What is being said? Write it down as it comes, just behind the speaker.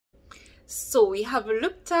So we have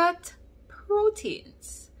looked at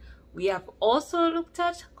proteins. We have also looked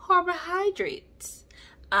at carbohydrates.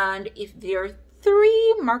 And if there are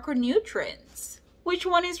 3 macronutrients, which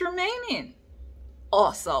one is remaining?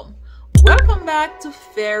 Awesome. Welcome back to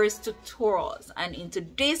Ferris Tutorials. And in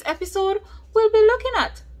today's episode, we'll be looking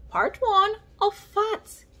at part 1 of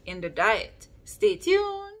fats in the diet. Stay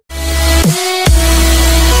tuned.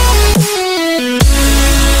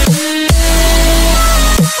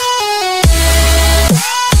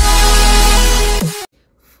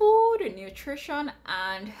 Food, nutrition,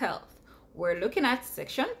 and health. We're looking at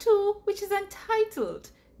section 2, which is entitled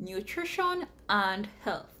Nutrition and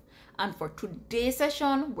Health. And for today's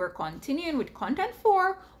session, we're continuing with content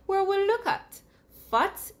 4, where we'll look at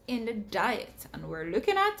fats in the diet. And we're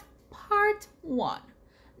looking at part 1.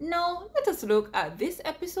 Now, let us look at this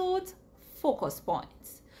episode's focus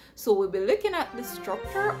points. So we'll be looking at the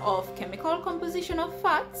structure of chemical composition of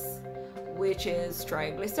fats, which is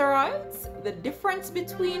triglycerides, the difference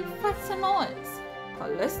between fats and oils,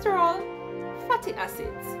 cholesterol, fatty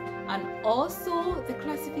acids, and also the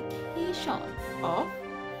classification of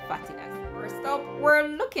fatty acids. First up, we're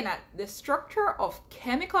looking at the structure of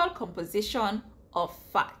chemical composition of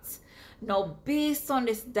fats. Now, based on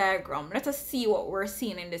this diagram, let us see what we're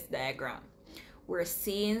seeing in this diagram. We're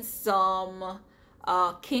seeing some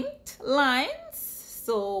kinked lines.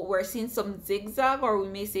 So we're seeing some zigzag, or we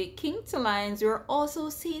may say kinked lines. We're also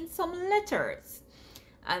seeing some letters.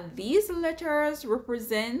 And these letters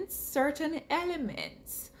represent certain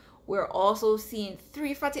elements. We're also seeing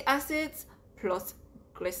 3 fatty acids plus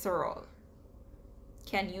glycerol.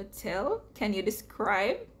 Can you tell? Can you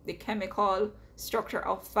describe the chemical structure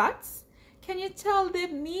of fats? Can you tell the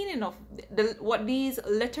meaning of what these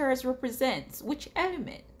letters represent? Which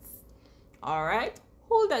elements? All right,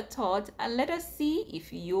 hold that thought and let us see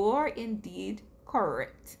if you're indeed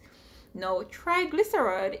correct. Now,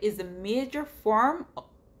 triglyceride is a major form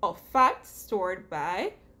of fat stored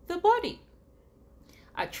by the body.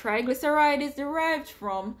 A triglyceride is derived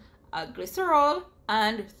from a glycerol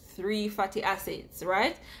and 3 fatty acids,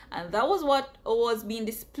 right? And that was what was being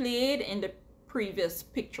displayed in the previous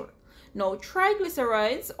picture. Now,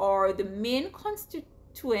 triglycerides are the main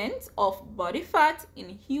constituent of body fat in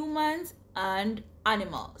humans and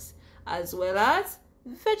animals, as well as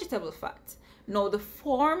vegetable fat. Now, the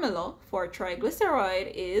formula for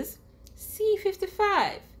triglyceride is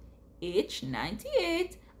C55,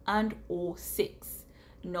 H98, and O6.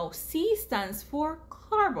 Now, C stands for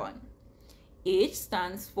carbon, H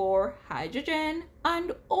stands for hydrogen,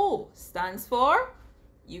 and O stands for,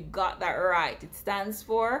 you got that right, it stands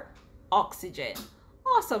for oxygen.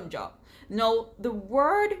 Awesome job. Now, the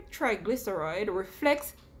word triglyceride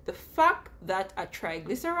reflects the fact that a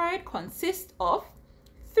triglyceride consists of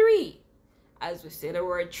 3. As we say the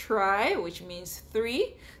word tri, which means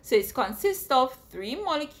 3. So it consists of 3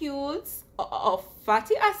 molecules of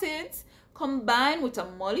fatty acids combined with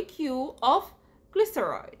a molecule of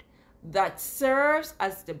glyceride that serves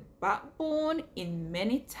as the backbone in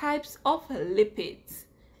many types of lipids.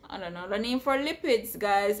 And another name for lipids,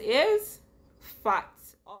 guys, is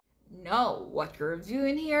fats. Now, what you're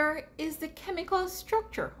viewing here is the chemical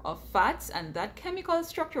structure of fats, and that chemical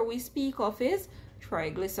structure we speak of is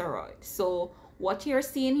triglyceride. So what you're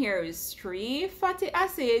seeing here is 3 fatty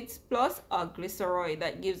acids plus a glyceride.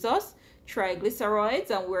 That gives us triglycerides,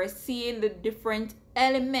 and we're seeing the different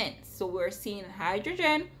elements. So we're seeing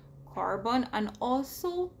hydrogen, carbon, and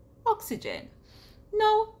also oxygen.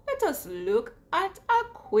 Now, let us look at a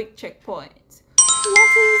quick checkpoint.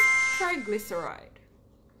 What is triglyceride?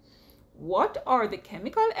 What are the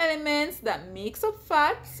chemical elements that makes up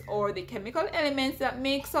fats, or the chemical elements that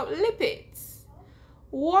makes up lipids?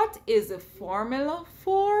 What is the formula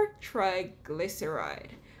for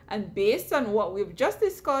triglyceride? And based on what we've just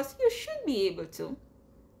discussed, you should be able to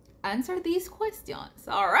answer these questions.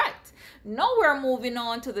 All right, now we're moving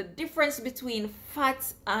on to the difference between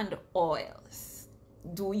fats and oils.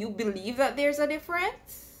 Do you believe that there's a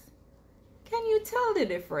difference? Can you tell the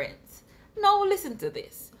difference? Now listen to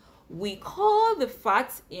this. We call the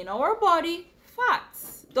fats in our body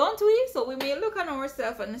fats, don't we? So we may look at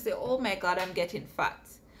ourselves and say, oh my God, I'm getting fat.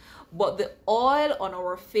 But the oil on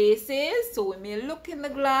our faces, so we may look in the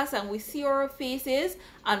glass and we see our faces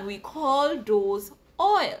and we call those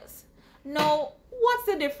oils. Now, what's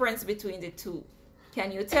the difference between the two?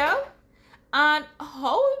 Can you tell? And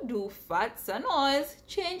how do fats and oils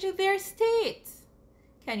change their state?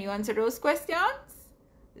 Can you answer those questions?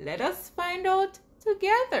 Let us find out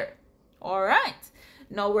together. All right.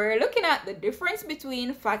 Now we're looking at the difference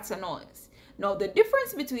between fats and oils. Now the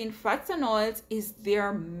difference between fats and oils is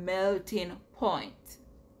their melting point.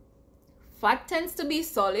 Fat tends to be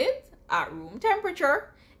solid at room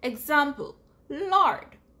temperature. Example,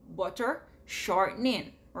 lard, butter,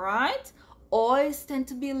 shortening, right? Oils tend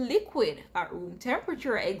to be liquid at room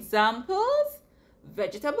temperature. Examples,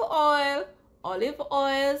 vegetable oil, olive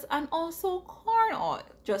oils, and also corn oil,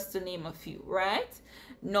 just to name a few, right?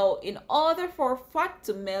 Now, in order for fat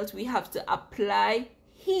to melt, we have to apply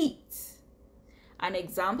heat. And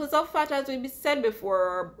examples of fat, as we said before,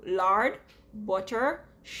 are lard, butter,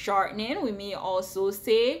 shortening. We may also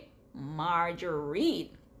say margarine.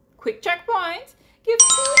 Quick checkpoint. Give 2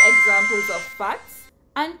 examples of fats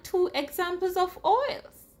and 2 examples of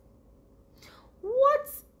oils. What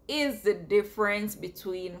is the difference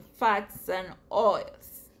between fats and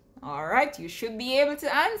oils? All right, you should be able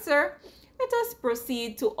to answer. Let us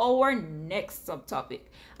proceed to our next subtopic,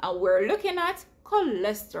 and we're looking at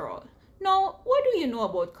cholesterol. Now, what do you know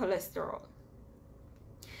about cholesterol?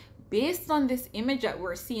 Based on this image that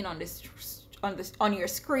we're seeing on your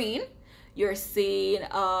screen, you're seeing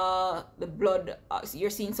the blood. You're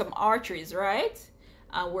seeing some arteries, right?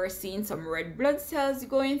 And we're seeing some red blood cells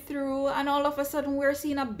going through, and all of a sudden we're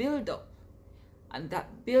seeing a buildup. And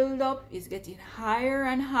that buildup is getting higher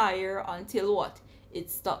and higher until what? It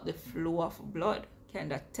stops the flow of blood. Can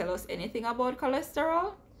that tell us anything about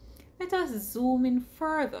cholesterol? Let us zoom in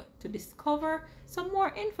further to discover some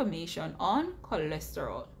more information on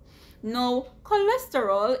cholesterol. Now,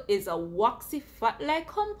 cholesterol is a waxy fat-like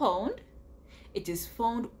compound. It is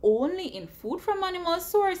found only in food from animal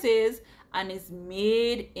sources and is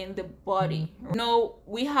made in the body. Now,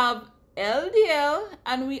 we have LDL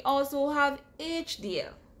and we also have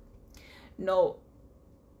HDL. Now,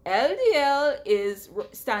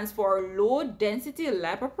 LDL stands for low density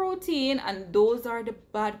lipoprotein, and those are the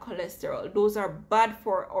bad cholesterol. Those are bad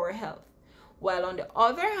for our health. While on the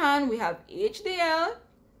other hand, we have HDL,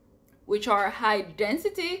 which are high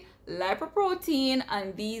density lipoprotein,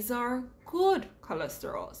 and these are good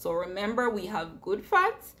cholesterol. So remember, we have good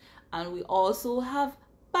fats and we also have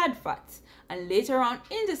bad fats. And later on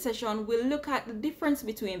in the session, we'll look at the difference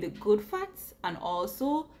between the good fats and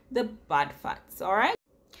also the bad fats. All right.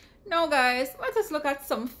 Now guys, let us look at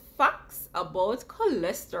some facts about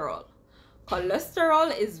cholesterol.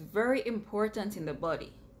 Cholesterol is very important in the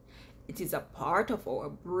body. It is a part of our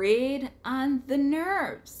brain and the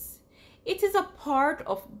nerves. It is a part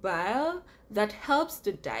of bile that helps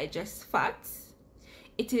to digest fats.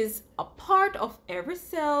 It is a part of every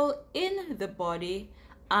cell in the body,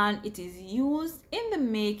 and it is used in the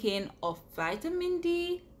making of vitamin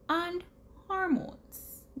D and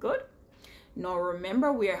hormones. Good. Now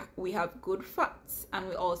remember, we have good fats and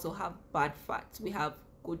we also have bad fats. We have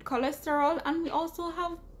good cholesterol and we also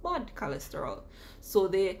have bad cholesterol. So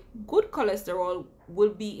the good cholesterol will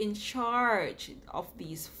be in charge of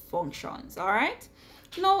these functions. All right.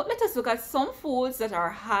 Now let us look at some foods that are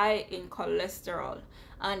high in cholesterol.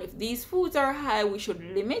 And if these foods are high, we should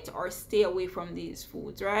limit or stay away from these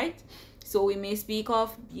foods, right? So we may speak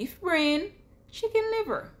of beef brain, chicken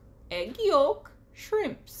liver, egg yolk,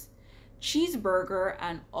 shrimps, cheeseburger,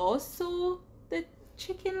 and also the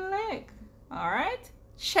chicken leg. All right,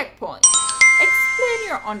 checkpoint. Explain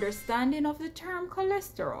your understanding of the term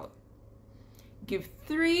cholesterol. Give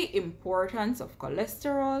 3 importance of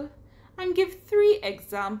cholesterol and give 3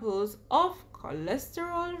 examples of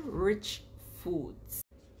cholesterol-rich foods.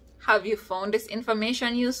 Have you found this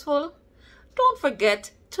information useful? Don't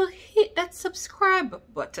forget to hit that subscribe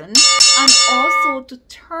button and also to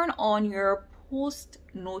turn on your post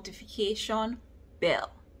notification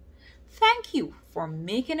bell. Thank you for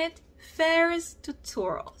making it Fair's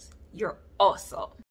Tutorials. You're awesome.